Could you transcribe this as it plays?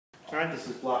All right, this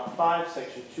is Block 5,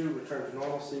 Section 2, Return to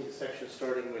Normalcy, section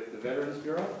starting with the Veterans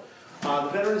Bureau. The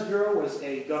Veterans Bureau was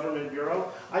a government bureau.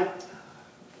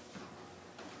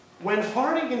 When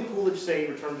Harding and Coolidge say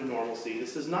return to normalcy,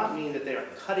 this does not mean that they are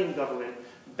cutting government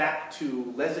back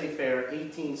to laissez-faire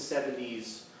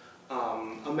 1870s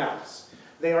amounts.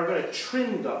 They are going to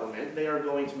trim government, they are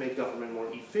going to make government more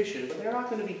efficient, but they're not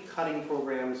going to be cutting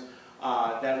programs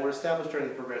that were established during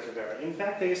the Progressive Era. In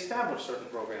fact, they established certain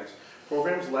programs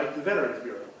like the Veterans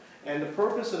Bureau. And the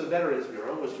purpose of the Veterans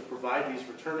Bureau was to provide these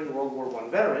returning World War I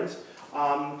veterans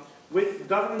with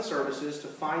government services to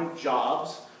find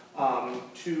jobs,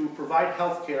 to provide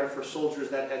health care for soldiers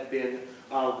that had been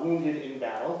wounded in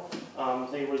battle.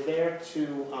 They were there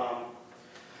to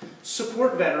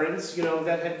support veterans,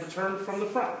 that had returned from the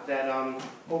front, that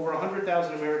over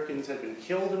 100,000 Americans had been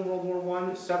killed in World War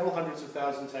I, several hundreds of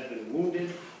thousands had been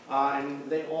wounded, and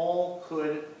they all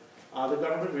could, the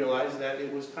government realized that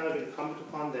it was kind of incumbent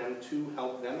upon them to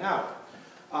help them out.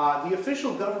 The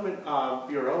official government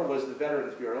bureau was the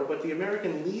Veterans Bureau, but the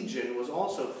American Legion was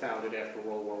also founded after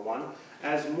World War I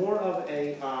as more of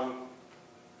a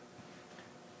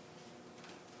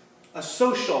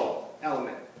social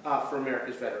element for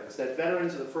America's veterans, that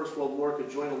veterans of the First World War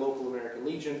could join a local American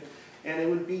Legion, and it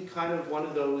would be kind of one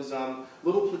of those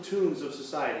little platoons of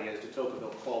society, as de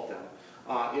Tocqueville called them.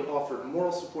 It offered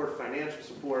moral support, financial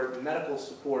support, medical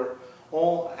support,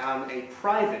 all on a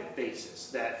private basis,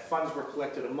 that funds were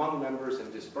collected among members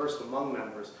and dispersed among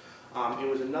members. It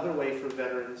was another way for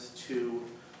veterans to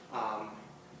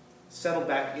settle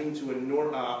back into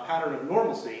a pattern of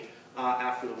normalcy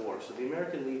after the war. So the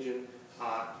American Legion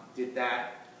did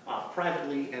that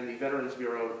privately, and the Veterans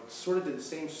Bureau sort of did the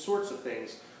same sorts of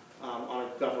things on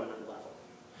a government level.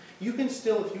 You can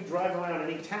still, if you drive around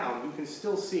any town, you can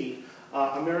still see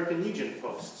American Legion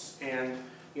posts, and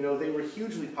they were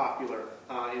hugely popular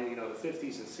in the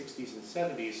 50s and 60s and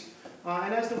 70s.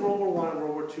 And as the World War I and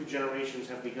World War II generations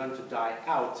have begun to die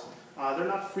out, they're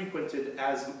not frequented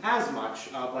as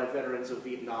much by veterans of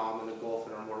Vietnam and the Gulf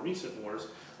and our more recent wars,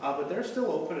 but they're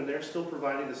still open and they're still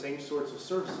providing the same sorts of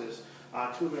services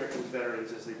to American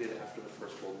veterans as they did after the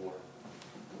First World War.